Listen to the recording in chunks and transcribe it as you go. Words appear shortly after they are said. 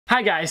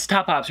Hi guys,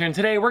 Top Pops here, and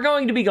today we're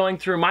going to be going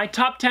through my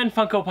top 10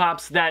 Funko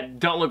Pops that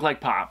don't look like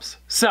Pops.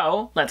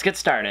 So, let's get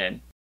started.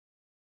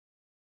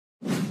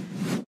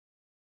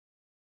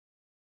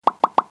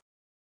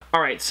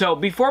 Alright, so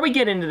before we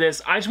get into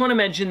this, I just want to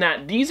mention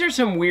that these are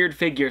some weird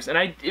figures,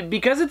 and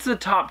because it's the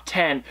top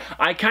 10,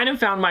 I kind of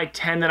found my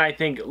 10 that I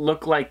think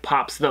look like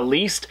Pops the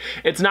least.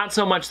 It's not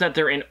so much that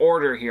they're in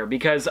order here,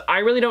 because I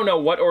really don't know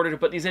what order to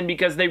put these in,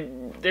 because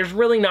there's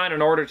really not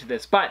an order to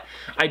this, but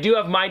I do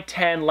have my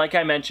 10, like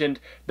I mentioned,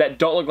 that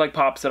don't look like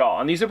Pops at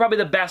all, and these are probably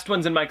the best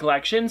ones in my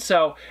collection,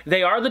 so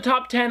they are the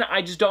top 10,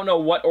 I just don't know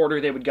what order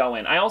they would go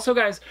in. I also,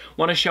 guys,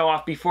 want to show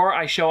off, before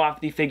I show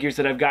off the figures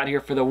that I've got here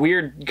for the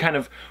weird kind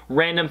of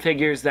random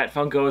figures that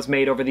Funko has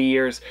made over the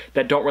years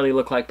that don't really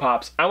look like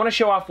Pops, I want to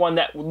show off one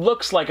that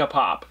looks like a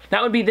Pop.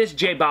 That would be this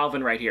J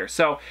Balvin right here.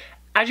 So,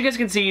 as you guys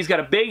can see, he's got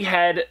a big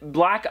head,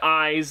 black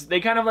eyes. They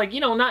kind of like, you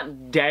know,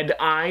 not dead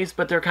eyes,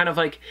 but they're kind of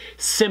like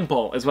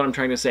simple is what I'm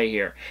trying to say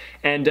here.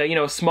 And, you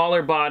know,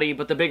 smaller body,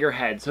 but the bigger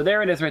head. So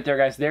there it is right there,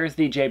 guys. There's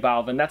the J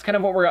Balvin. That's kind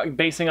of what we're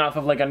basing off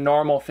of, like a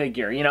normal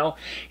figure, you know?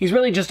 He's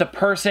really just a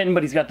person,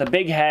 but he's got the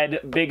big head,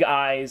 big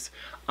eyes,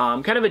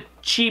 kind of a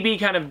chibi,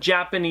 kind of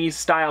Japanese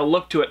style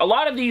look to it. A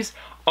lot of these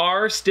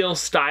are still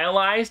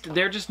stylized.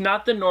 They're just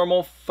not the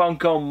normal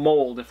Funko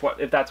mold,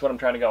 if that's what I'm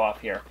trying to go off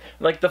here.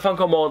 Like, the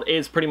Funko mold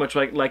is pretty much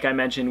like I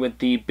mentioned, with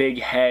the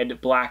big head,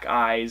 black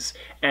eyes,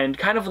 and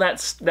kind of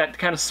that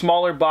kind of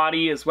smaller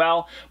body as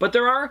well. But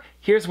there are,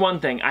 here's one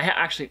thing.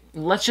 Actually,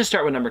 let's just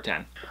start with number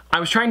 10. I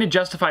was trying to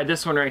justify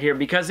this one right here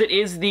because it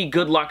is the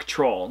Good Luck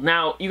Troll.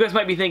 Now, you guys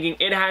might be thinking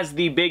it has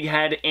the big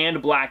head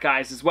and black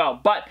eyes as well,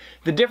 but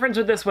the difference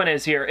with this one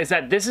is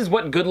that this is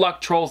what Good Luck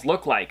Trolls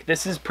look like.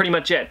 This is pretty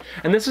much it.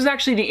 And this was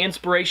actually the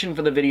inspiration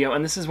for the video,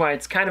 and this is why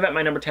it's kind of at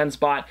my number 10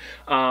 spot.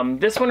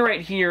 This one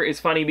right here is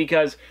funny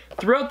because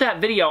throughout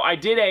that video, I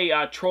did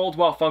a Trolled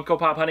While Funko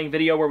Pop Hunting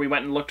video where we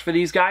went and looked for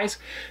these guys.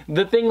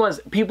 The thing was,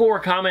 people were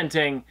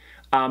commenting,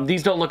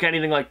 these don't look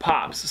anything like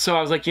Pops. So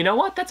I was like, you know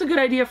what? That's a good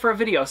idea for a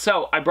video.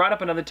 So I brought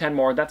up another 10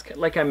 more. That's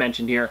like I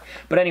mentioned here.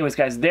 But anyways,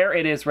 guys, there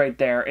it is right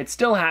there. It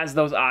still has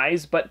those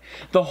eyes, but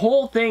the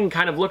whole thing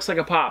kind of looks like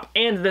a Pop.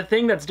 And the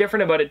thing that's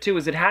different about it too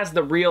is it has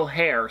the real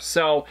hair.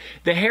 So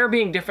the hair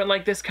being different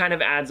like this kind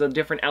of adds a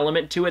different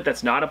element to it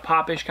that's not a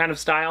Pop-ish kind of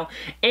style.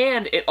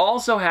 And it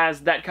also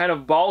has that kind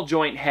of ball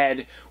joint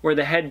head where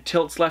the head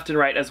tilts left and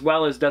right as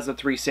well as does a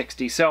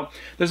 360. So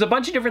there's a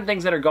bunch of different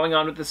things that are going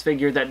on with this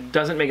figure that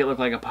doesn't make it look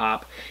like a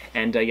Pop.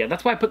 And yeah,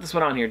 that's why I put this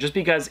one on here, just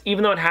because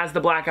even though it has the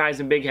black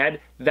eyes and big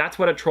head, that's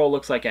what a troll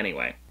looks like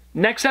anyway.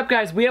 Next up,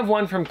 guys, we have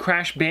one from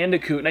Crash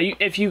Bandicoot. Now,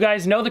 if you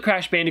guys know the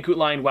Crash Bandicoot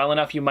line well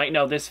enough, you might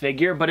know this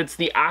figure, but it's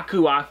the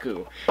Aku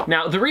Aku.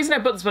 Now, the reason I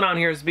put this one on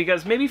here is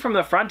because maybe from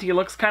the front he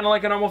looks kind of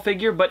like a normal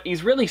figure, but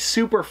he's really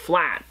super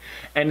flat.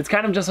 And it's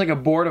kind of just like a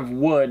board of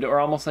wood, or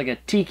almost like a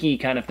tiki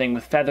kind of thing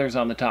with feathers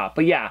on the top.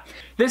 But yeah,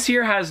 this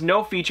here has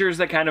no features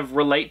that kind of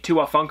relate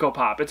to a Funko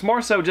Pop. It's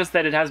more so just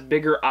that it has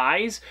bigger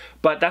eyes,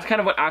 but that's kind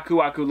of what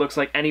Aku Aku looks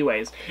like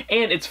anyways.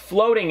 And it's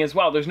floating as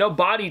well. There's no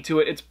body to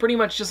it. It's pretty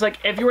much just like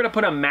if you were to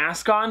put a mask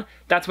on,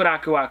 that's what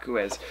Aku Aku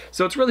is.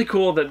 So it's really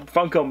cool that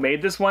Funko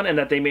made this one and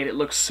that they made it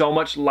look so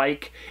much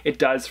like it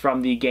does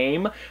from the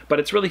game, but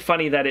it's really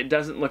funny that it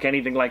doesn't look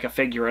anything like a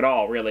figure at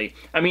all, really.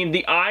 I mean,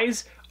 the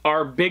eyes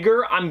are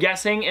bigger, I'm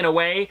guessing, in a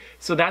way,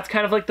 so that's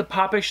kind of like the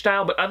Pop-ish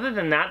style, but other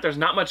than that, there's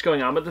not much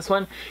going on with this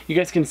one. You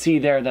guys can see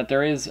there that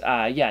there is,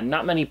 yeah,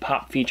 not many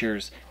Pop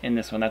features in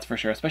this one, that's for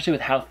sure, especially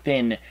with how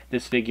thin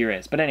this figure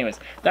is. But anyways,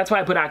 that's why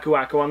I put Aku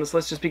Aku on this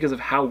list, just because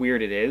of how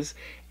weird it is,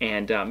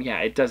 and yeah,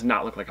 it does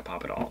not look like a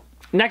Pop at all.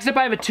 Next up,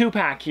 I have a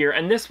 2-pack here,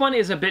 and this one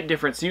is a bit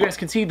different. So you guys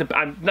can see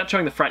I'm not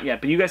showing the front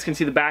yet, but you guys can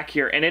see the back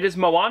here, and it is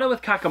Moana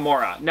with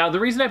Kakamora. Now, the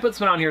reason I put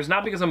this one on here is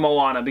not because of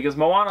Moana, because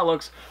Moana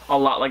looks a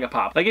lot like a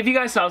Pop. Like, if you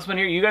guys saw this one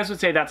here, you guys would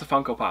say that's a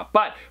Funko Pop.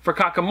 But for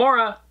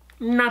Kakamora,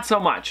 not so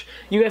much.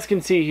 You guys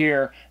can see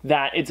here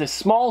that it's a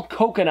small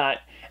coconut,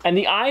 and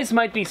the eyes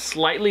might be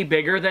slightly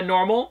bigger than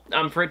normal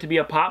for it to be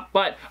a Pop,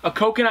 but a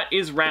coconut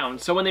is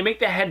round. So when they make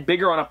the head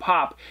bigger on a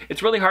Pop,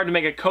 it's really hard to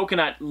make a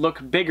coconut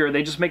look bigger.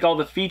 They just make all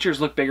the features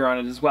look bigger on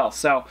it as well.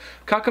 So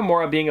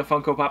Kakamora being a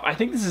Funko Pop, I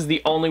think this is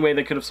the only way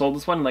they could have sold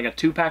this one, like a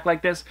 2-pack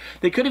like this.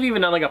 They could have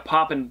even done like a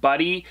Pop and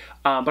Buddy,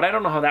 but I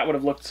don't know how that would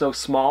have looked so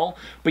small.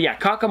 But yeah,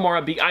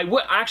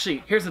 Kakamora,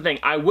 actually, here's the thing.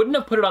 I wouldn't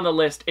have put it on the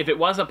list if it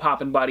was a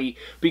Pop and Buddy,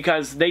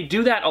 because they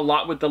do that a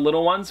lot with the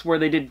little ones, where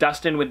they did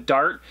Dustin with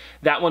Dart.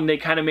 That one, they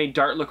kind of made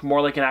Dart look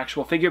more like an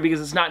actual figure, because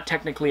it's not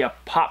technically a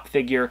Pop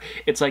figure.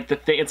 It's like the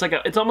thing.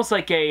 It's almost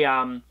like a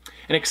an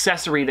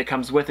accessory that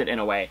comes with it in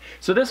a way.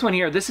 So this one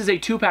here, this is a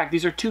 2-pack.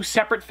 These are 2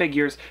 separate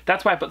figures.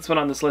 That's why I put this one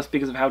on this list,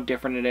 because of how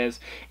different it is.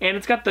 And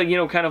it's got the, you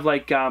know, kind of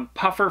like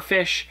puffer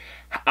fish,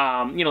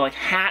 you know, like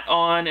hat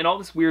on and all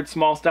this weird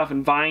small stuff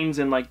and vines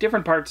and like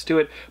different parts to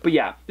it. But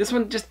yeah, this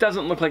one just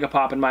doesn't look like a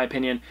Pop in my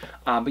opinion.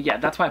 But yeah,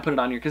 that's why I put it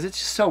on here, because it's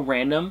just so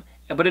random.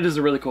 But it is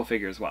a really cool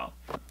figure as well.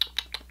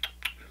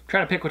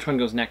 trying to pick which one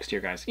goes next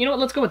here, guys. You know what,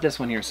 let's go with this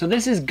one here. So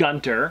this is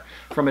Gunter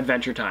from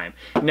Adventure Time.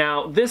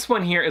 Now, this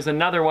one here is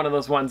another one of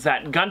those ones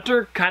that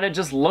Gunter kind of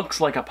just looks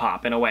like a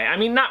Pop in a way. I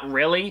mean, not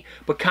really,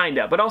 but kind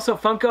of. But also,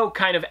 Funko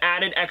kind of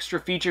added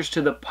extra features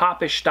to the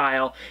Pop-ish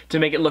style to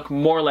make it look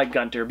more like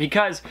Gunter.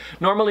 Because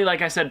normally,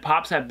 like I said,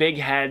 Pops have big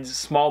heads,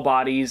 small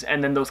bodies,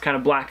 and then those kind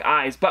of black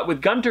eyes. But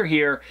with Gunter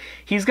here,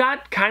 he's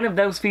got kind of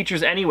those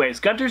features anyways.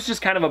 Gunter's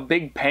just kind of a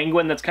big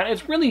penguin that's kind of,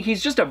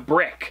 he's just a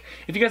brick.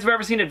 If you guys have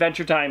ever seen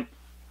Adventure Time,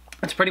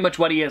 that's pretty much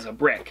what he is, a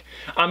brick.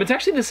 It's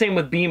actually the same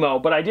with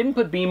BMO, but I didn't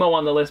put BMO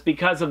on the list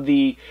because of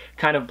the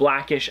kind of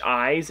blackish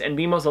eyes, and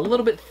BMO's a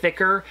little bit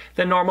thicker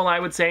than normal, I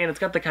would say, and it's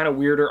got the kind of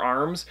weirder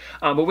arms.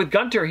 But with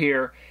Gunter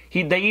here,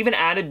 they even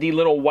added the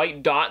little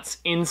white dots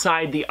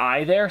inside the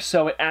eye there,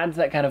 so it adds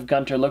that kind of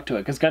Gunter look to it,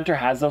 because Gunter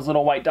has those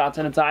little white dots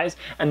in its eyes,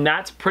 and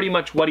that's pretty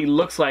much what he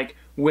looks like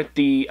with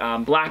the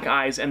black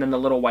eyes and then the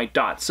little white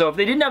dots. So if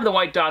they didn't have the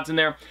white dots in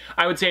there,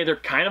 I would say they're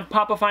kind of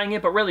popifying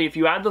it, but really if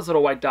you add those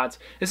little white dots,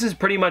 this is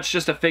pretty much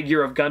just a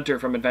figure of Gunter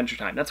from Adventure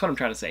Time. That's what I'm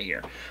trying to say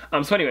here.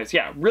 So anyways,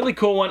 yeah, really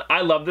cool one.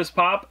 I love this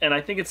Pop, and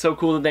I think it's so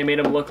cool that they made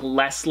him look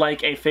less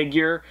like a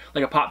figure,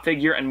 like a Pop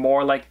figure, and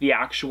more like the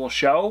actual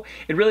show.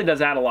 It really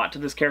does add a lot to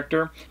this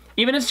character.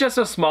 Even if it's just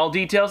those small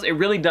details, it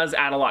really does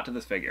add a lot to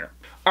this figure.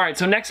 Alright,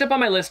 so next up on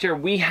my list here,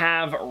 we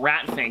have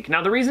Ratfink.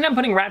 Now, the reason I'm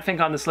putting Ratfink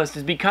on this list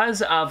is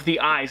because of the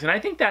eyes, and I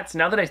think that's,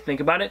 now that I think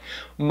about it,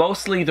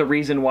 mostly the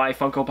reason why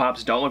Funko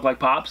Pops don't look like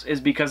Pops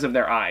is because of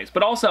their eyes.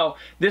 But also,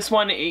 this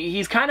one,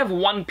 he's kind of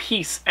one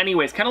piece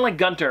anyways, kind of like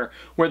Gunter,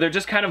 where they're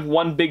just kind of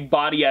one big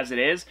body as it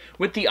is.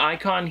 With the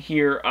icon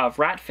here of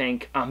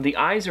Ratfink, the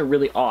eyes are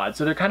really odd,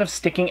 so they're kind of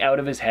sticking out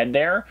of his head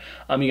there,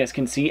 you guys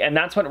can see, and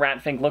that's what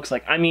Ratfink looks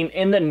like. I mean,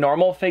 in the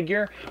normal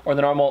figure, or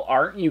the normal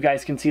art, you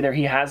guys can see there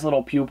he has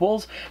little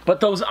pupils, but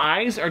those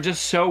eyes are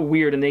just so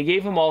weird, and they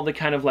gave him all the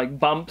kind of like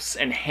bumps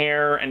and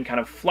hair and kind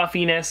of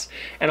fluffiness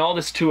and all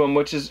this to him,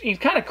 which is, he's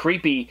kind of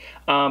creepy,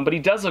 but he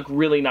does look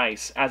really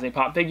nice as a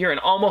Pop figure and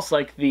almost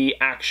like the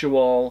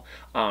actual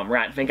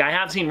Ratfink. I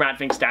have seen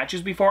Ratfink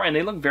statues before, and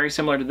they look very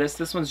similar to this.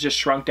 This one's just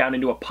shrunk down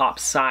into a Pop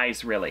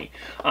size, really.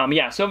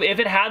 Yeah, so if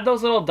it had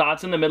those little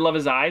dots in the middle of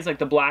his eyes, like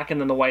the black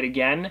and then the white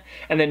again,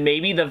 and then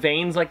maybe the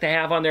veins like they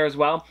have on there as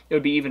well, it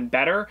would be even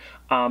better.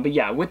 But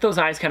yeah, with those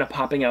eyes kind of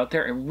popping out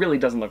there, it really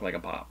doesn't look like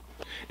a Pop.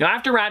 Now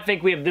after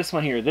Ratfink, we have this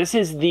one here. This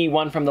is the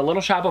one from the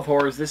Little Shop of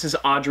Horrors. This is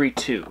Audrey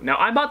 2. Now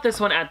I bought this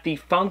one at the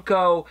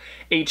Funko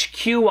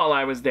HQ while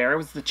I was there. It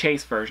was the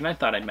Chase version. I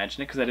thought I'd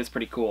mention it because that is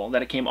pretty cool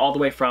that it came all the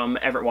way from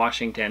Everett,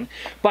 Washington.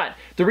 But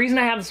the reason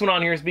I have this one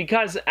on here is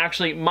because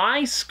actually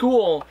my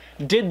school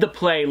did the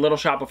play Little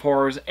Shop of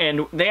Horrors,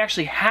 and they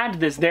actually had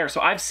this there.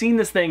 So I've seen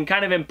this thing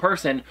kind of in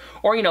person,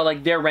 or you know,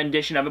 like their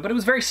rendition of it, but it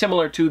was very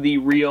similar to the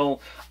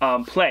real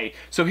play.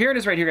 So here it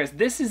is right here, guys.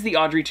 This is the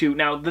Audrey 2.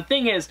 Now the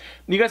thing is,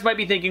 you guys might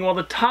be thinking, well,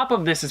 the top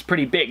of this is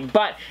pretty big,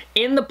 but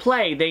in the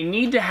play, they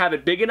need to have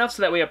it big enough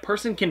so that way a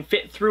person can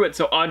fit through it,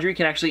 so Audrey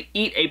can actually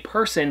eat a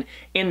person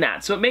in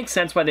that. So it makes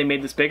sense why they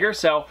made this bigger.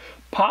 So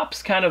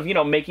Pop's kind of, you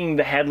know, making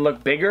the head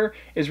look bigger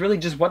is really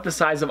just what the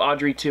size of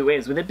Audrey 2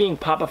 is. With it being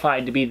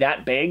popified to be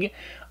that big,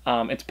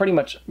 it's pretty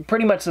much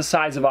the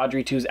size of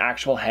Audrey 2's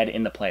actual head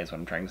in the play is what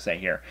I'm trying to say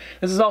here.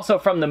 This is also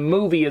from the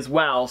movie as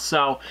well,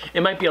 so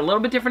it might be a little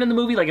bit different in the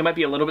movie, like it might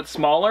be a little bit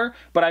smaller,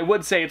 but I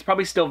would say it's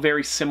probably still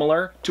very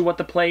similar to what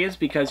the play is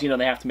because, you know,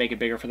 they have to make it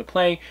bigger for the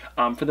play.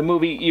 For the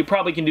movie, you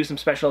probably can do some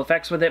special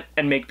effects with it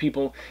and make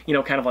people, you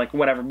know, kind of like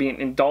whatever,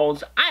 being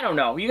indulged. I don't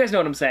know. You guys know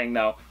what I'm saying,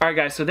 though. Alright,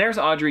 guys, so there's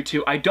Audrey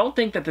 2. I don't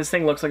think that this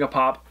thing looks like a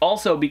Pop,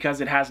 also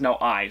because it has no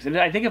eyes. And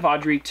I think if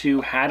Audrey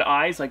 2 had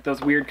eyes, like those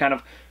weird kind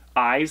of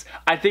eyes,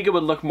 I think it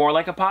would look more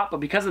like a Pop, but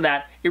because of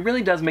that, it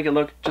really does make it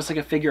look just like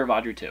a figure of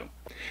Audrey 2.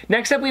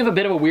 Next up, we have a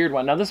bit of a weird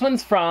one. Now, this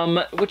one's from,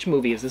 which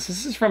movie is this?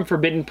 This is from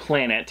Forbidden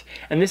Planet,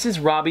 and this is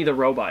Robbie the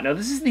Robot. Now,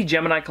 this is the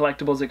Gemini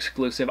Collectibles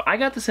exclusive. I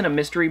got this in a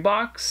mystery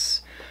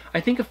box. I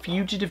think a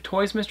Fugitive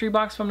Toys mystery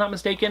box, if I'm not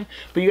mistaken.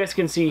 But you guys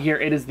can see here,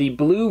 it is the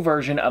blue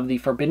version of the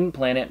Forbidden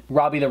Planet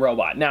Robbie the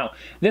Robot. Now,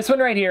 this one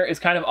right here is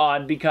kind of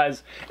odd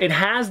because it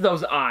has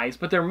those eyes,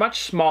 but they're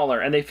much smaller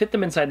and they fit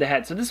them inside the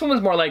head. So this one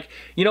was more like,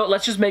 you know,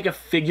 let's just make a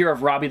figure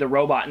of Robbie the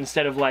Robot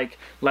instead of like,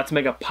 let's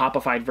make a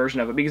popified version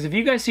of it. Because if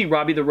you guys see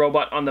Robbie the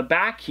Robot on the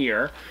back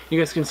here, you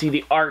guys can see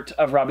the art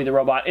of Robbie the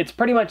Robot. It's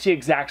pretty much the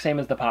exact same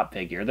as the Pop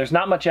figure. There's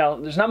not much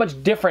else, there's not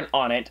much different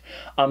on it.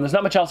 There's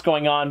not much else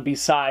going on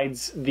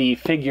besides the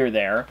figure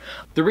there.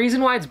 The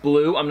reason why it's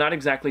blue, I'm not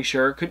exactly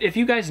sure. If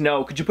you guys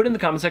know, could you put it in the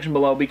comment section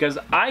below? Because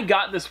I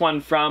got this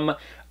one from,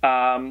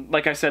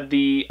 like I said,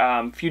 the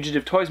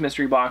Fugitive Toys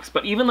mystery box,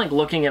 but even like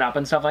looking it up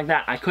and stuff like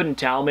that, I couldn't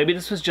tell. Maybe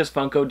this was just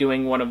Funko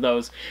doing one of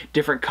those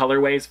different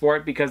colorways for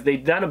it because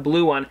they've done a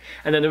blue one,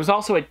 and then there was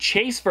also a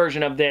Chase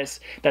version of this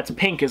that's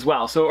pink as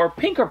well. So, or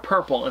pink or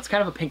purple. It's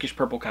kind of a pinkish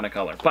purple kind of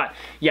color. But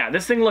yeah,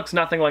 this thing looks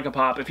nothing like a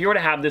Pop. If you were to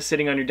have this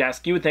sitting on your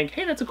desk, you would think,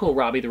 hey, that's a cool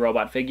Robbie the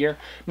Robot figure.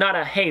 Not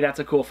a, hey, that's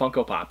a cool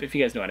Funko Pop, if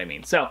you guys know what I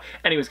mean. So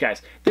anyways,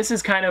 guys, this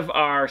is kind of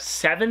our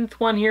 7th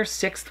one here,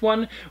 6th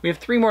one. We have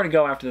 3 more to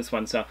go after this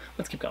one, so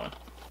let's keep going.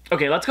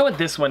 Okay, let's go with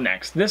this one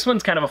next. This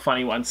one's kind of a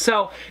funny one.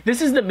 So,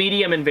 this is the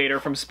Medium Invader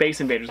from Space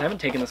Invaders. I haven't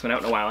taken this one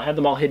out in a while. I had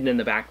them all hidden in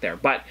the back there.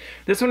 But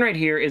this one right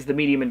here is the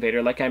Medium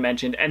Invader, like I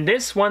mentioned. And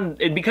this one,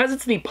 because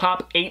it's the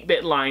Pop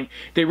 8-bit line,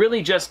 they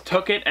really just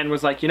took it and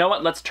was like, you know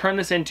what, let's turn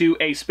this into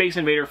a Space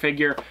Invader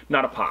figure,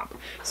 not a Pop.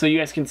 So you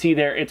guys can see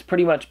there, it's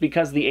pretty much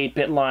because the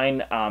 8-bit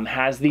line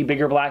has the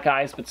bigger black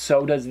eyes, but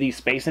so does the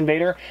Space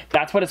Invader.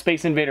 That's what a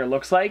Space Invader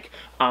looks like.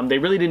 They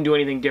really didn't do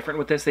anything different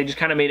with this. They just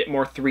kind of made it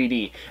more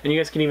 3D. And you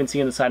guys can even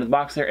see on the side of the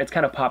box there, it's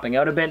kind of popping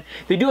out a bit.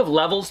 They do have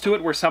levels to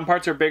it where some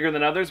parts are bigger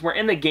than others, where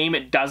in the game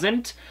it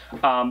doesn't,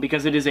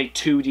 because it is a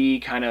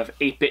 2D kind of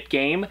 8-bit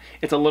game.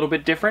 It's a little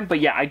bit different, but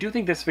yeah, I do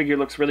think this figure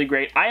looks really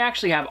great. I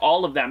actually have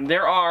all of them.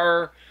 There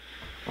are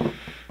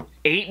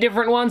 8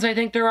 different ones, I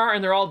think there are,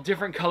 and they're all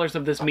different colors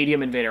of this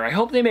Medium Invader. I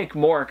hope they make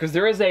more, because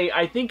there is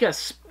I think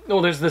well,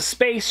 there's the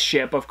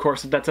spaceship, of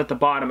course, that's at the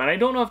bottom, and I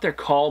don't know if they're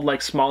called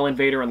like Small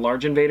Invader and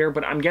Large Invader,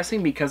 but I'm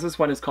guessing because this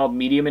one is called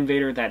Medium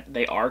Invader that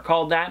they are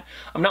called that.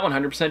 I'm not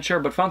 100% sure,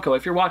 but Funko,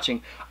 if you're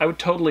watching, I would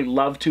totally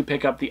love to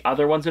pick up the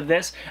other ones of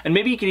this, and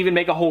maybe you could even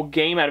make a whole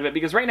game out of it,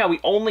 because right now we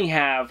only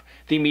have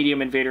the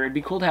Medium Invader. It'd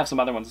be cool to have some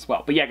other ones as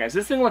well. But yeah, guys,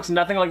 this thing looks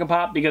nothing like a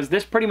Pop, because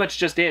this pretty much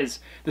just is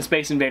the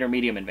Space Invader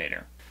Medium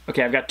Invader.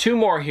 Okay, I've got 2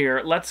 more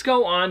here. Let's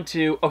go on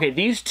to, okay,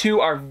 these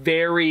 2 are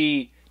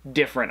very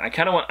different. I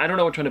don't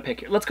know which one to pick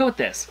here. Let's go with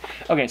this.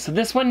 Okay, so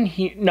this one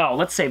here, no,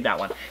 let's save that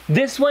one.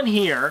 This one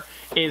here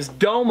is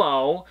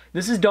Domo.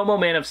 This is Domo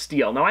Man of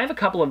Steel. Now, I have a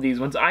couple of these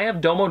ones. I have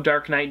Domo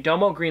Dark Knight,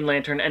 Domo Green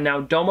Lantern, and now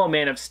Domo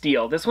Man of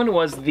Steel. This one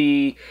was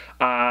the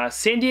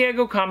San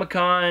Diego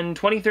Comic-Con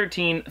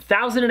 2013,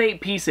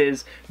 1,008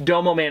 pieces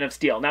Domo Man of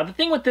Steel. Now, the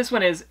thing with this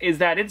one is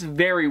that it's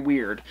very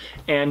weird.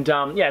 And,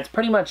 yeah, it's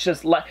pretty much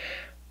just like...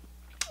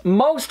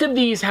 Most of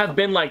these have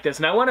been like this,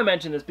 and I want to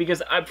mention this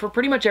because for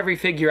pretty much every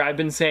figure I've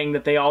been saying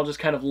that they all just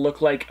kind of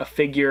look like a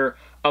figure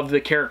of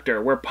the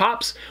character, where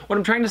Pops, what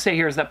I'm trying to say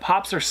here is that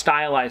Pops are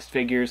stylized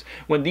figures,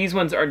 when these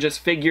ones are just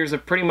figures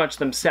of pretty much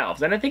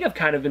themselves. And I think I've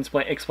kind of been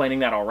explaining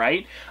that all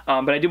right,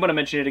 but I do want to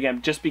mention it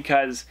again just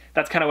because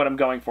that's kind of what I'm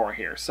going for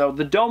here. So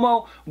the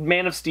Domo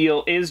Man of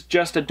Steel is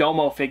just a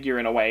Domo figure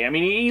in a way. I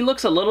mean, he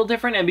looks a little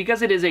different, and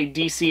because it is a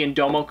DC and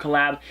Domo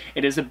collab,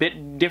 it is a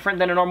bit different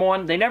than a normal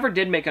one. They never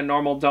did make a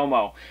normal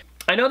Domo.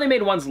 I know they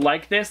made ones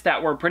like this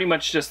that were pretty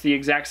much just the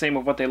exact same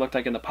of what they looked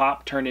like in the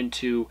Pop, turned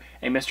into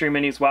a Mystery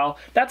Mini as well.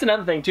 That's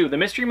another thing too. The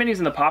Mystery Minis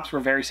and the Pops were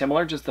very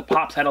similar, just the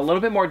Pops had a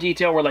little bit more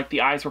detail where like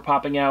the eyes were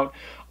popping out,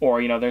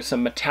 or you know, there's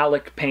some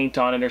metallic paint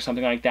on it or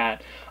something like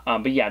that.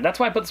 But yeah, that's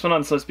why I put this one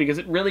on this list, because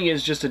it really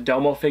is just a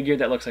Domo figure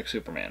that looks like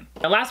Superman.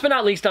 And last but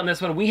not least on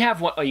this one, we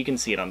have what, oh, you can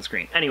see it on the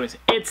screen. Anyways,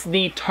 it's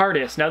the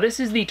TARDIS. Now this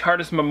is the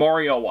TARDIS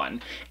Memorial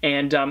one.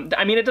 And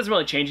I mean, it doesn't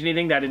really change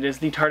anything that it is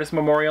the TARDIS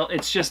Memorial.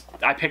 It's just,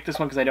 I picked this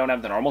one because I don't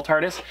have the normal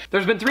TARDIS.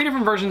 There's been 3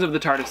 different versions of the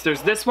TARDIS.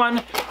 There's this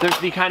one, there's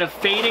the kind of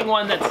fading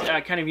one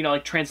that's kind of, you know,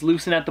 like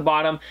translucent at the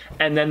bottom,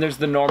 and then there's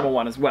the normal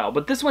one as well.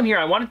 But this one here,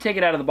 I want to take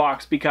it out of the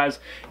box because,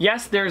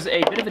 yes, there's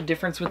a bit of a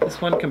difference with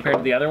this one compared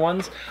to the other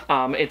ones.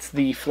 It's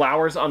the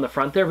flowers on the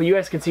front there, but you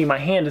guys can see my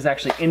hand is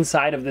actually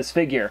inside of this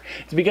figure.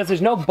 It's because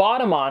there's no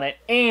bottom on it,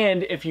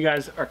 and if you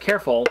guys are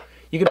careful,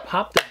 you can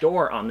pop the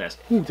door on this.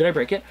 Ooh, did I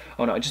break it?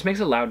 Oh no, it just makes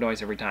a loud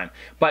noise every time.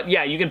 But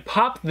yeah, you can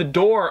pop the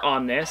door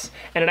on this,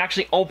 and it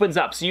actually opens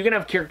up. So you can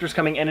have characters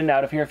coming in and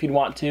out of here if you'd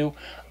want to.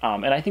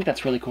 And I think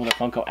that's really cool that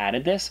Funko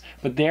added this.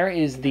 But there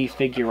is the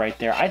figure right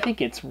there. I think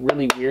it's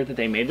really weird that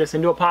they made this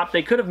into a Pop.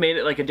 They could have made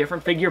it like a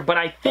different figure, but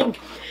I think,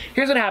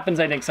 here's what happens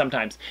I think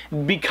sometimes.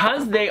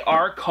 Because they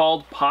are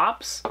called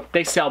Pops,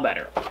 they sell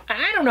better.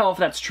 I don't know if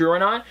that's true or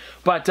not,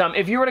 but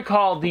if you were to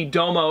call the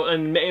Domo,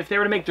 and if they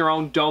were to make their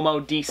own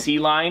Domo DC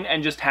line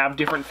and just have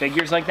different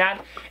figures like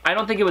that, I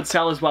don't think it would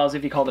sell as well as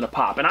if you called it a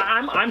Pop. And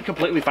I'm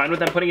completely fine with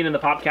them putting it in the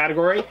Pop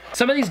category.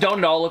 Some of these don't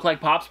at all look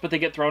like Pops, but they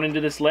get thrown into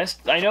this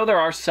list. I know there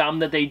are some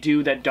that they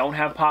do that don't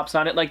have Pops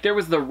on it. Like there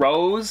was the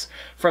Rose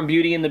from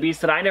Beauty and the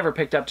Beast that I never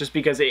picked up just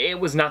because it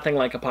was nothing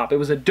like a Pop. It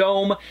was a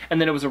dome, and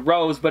then it was a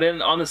rose, but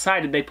on the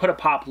side they put a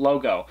Pop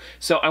logo.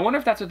 So I wonder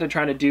if that's what they're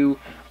trying to do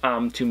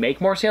to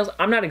make more sales.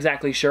 I'm not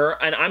exactly sure,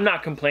 and I'm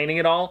not complaining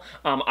at all.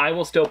 I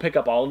will still pick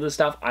up all of this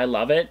stuff. I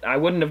love it. I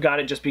wouldn't have got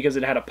it just because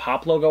it had a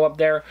Pop logo up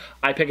there.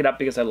 I pick it up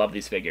because I love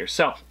these figures.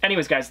 So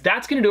anyways, guys,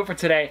 that's gonna do it for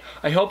today.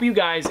 I hope you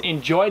guys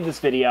enjoyed this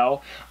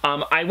video.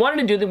 I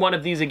wanted to do one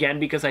of these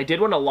again because I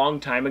did one a long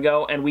time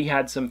ago, and we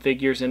had some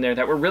figures in there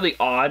that were really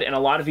odd, and a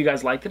lot of you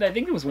guys liked it. I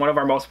think it was one of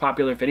our most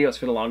popular videos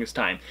for the longest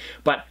time.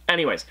 But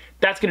anyways,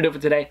 that's gonna do it for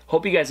today.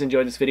 Hope you guys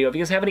enjoyed this video. If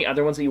you guys have any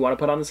other ones that you want to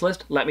put on this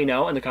list, let me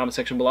know in the comment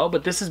section below.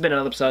 But this has been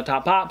another episode of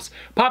Top Pops.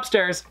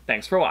 Popsters,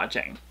 thanks for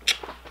watching.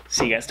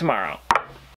 See you guys tomorrow.